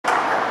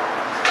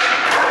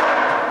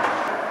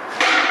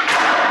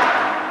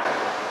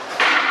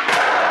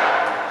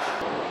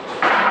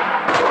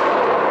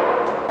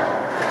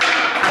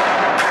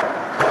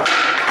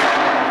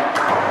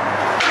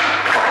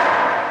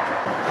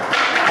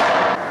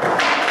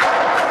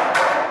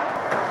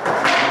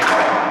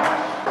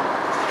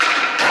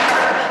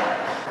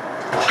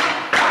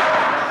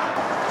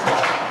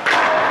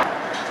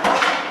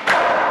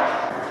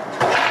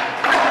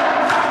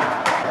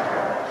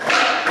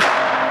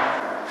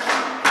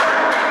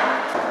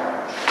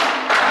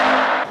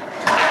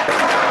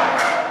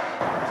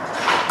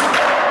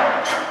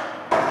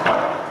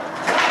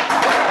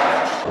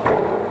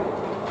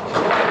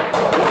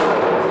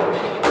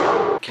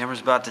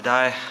camera's about to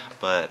die,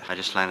 but I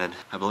just landed,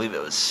 I believe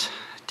it was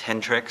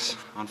 10 tricks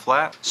on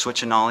flat.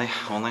 Switch and Nollie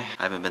only.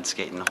 I haven't been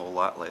skating a whole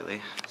lot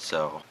lately,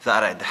 so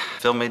thought I'd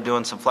film me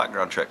doing some flat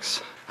ground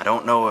tricks. I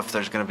don't know if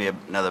there's gonna be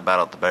another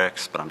battle at the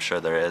barracks, but I'm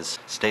sure there is.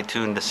 Stay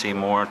tuned to see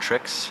more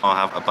tricks. I'll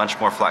have a bunch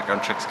more flat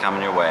ground tricks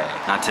coming your way.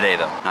 Not today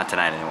though, not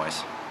tonight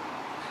anyways.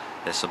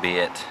 This will be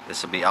it.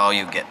 This will be all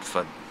you get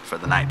for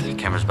the night. The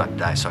camera's about to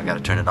die, so I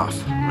gotta turn it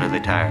off. I'm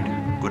really tired.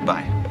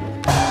 Goodbye.